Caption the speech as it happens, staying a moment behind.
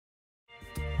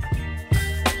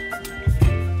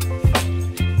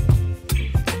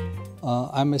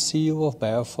I'm a CEO of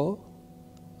Biophore,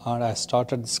 and I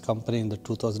started this company in the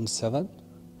 2007.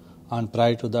 And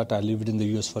prior to that, I lived in the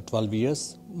US for 12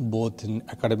 years, both in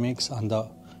academics and the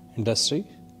industry.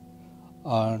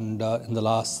 And in the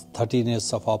last 13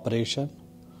 years of operation,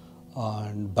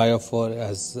 and Biophore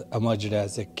has emerged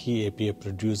as a key API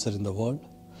producer in the world.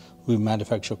 We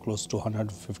manufacture close to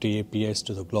 150 APIs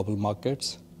to the global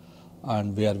markets,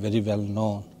 and we are very well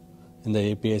known in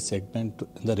the API segment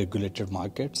in the regulated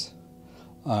markets.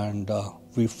 And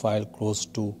we file close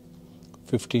to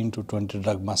 15 to 20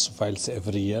 drug master files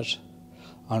every year,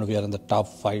 and we are in the top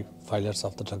 5 filers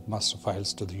of the drug master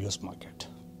files to the US market.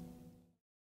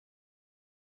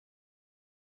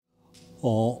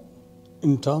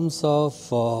 In terms of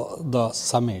the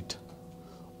summit,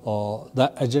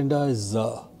 the agenda is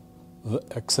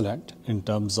excellent in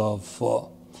terms of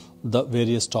the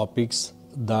various topics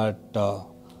that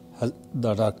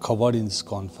are covered in this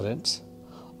conference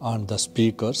and the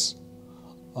speakers.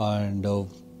 And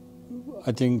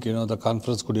I think the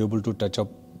conference could be able to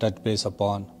touch base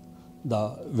upon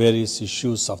the various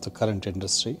issues of the current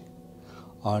industry.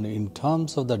 And in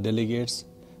terms of the delegates,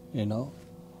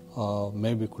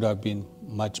 maybe could have been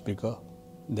much bigger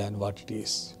than what it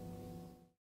is.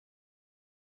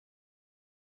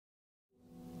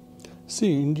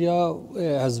 See, India,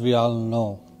 as we all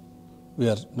know, we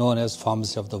are known as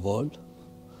pharmacy of the world,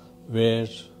 where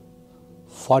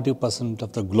 40%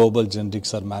 of the global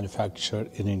generics are manufactured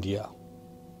in India.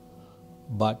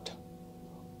 But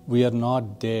we are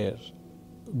not there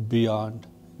beyond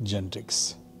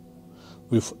generics.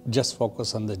 We just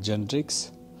focus on the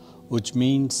generics, which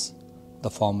means the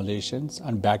formulations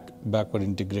and backward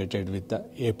integrated with the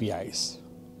APIs.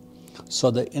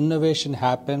 So the innovation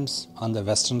happens on the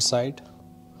Western side,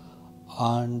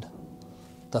 and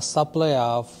the supply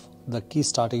of the key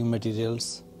starting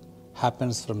materials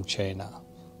happens from China.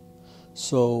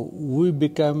 So we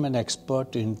become an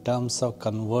expert in terms of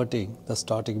converting the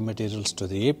starting materials to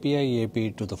the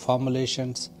API to the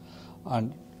formulations,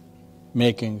 and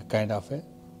making kind of a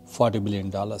 $40 billion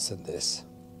in this.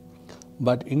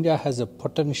 But India has a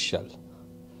potential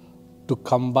to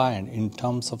combine in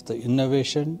terms of the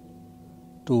innovation,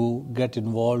 to get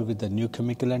involved with the new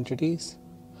chemical entities,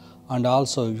 and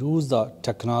also use the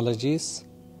technologies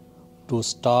to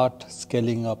start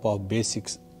scaling up our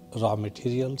basics raw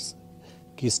materials,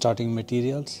 key starting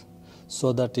materials,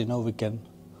 so that we can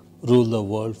rule the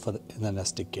world in the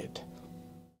next decade.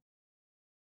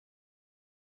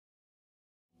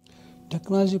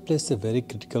 Technology plays a very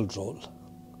critical role,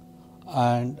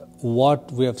 and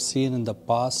what we have seen in the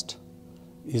past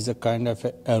is a kind of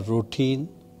a routine,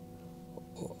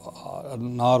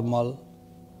 normal,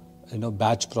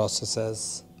 batch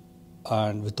processes,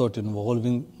 and without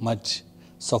involving much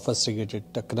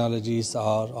sophisticated technologies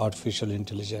or artificial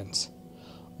intelligence.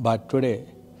 But today,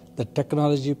 the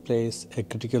technology plays a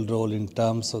critical role in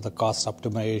terms of the cost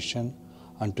optimization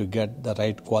and to get the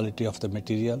right quality of the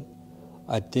material.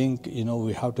 I think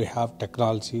we have to have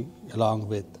technology along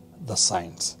with the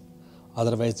science.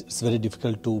 Otherwise, it's very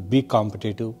difficult to be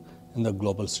competitive in the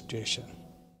global situation.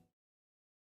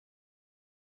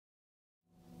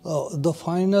 The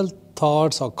final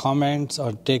thoughts or comments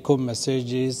or take-home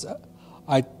messages,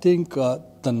 I think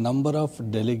the number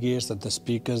of delegates and the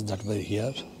speakers that were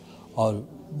here are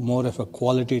more of a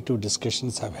qualitative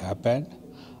discussions have happened.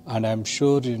 And I'm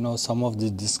sure some of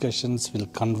these discussions will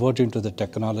convert into the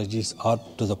technologies or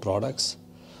to the products.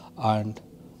 And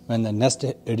when the next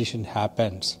edition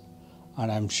happens,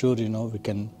 and I'm sure we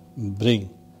can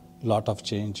bring a lot of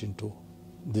change into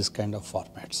this kind of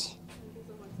formats.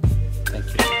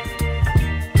 Thank you.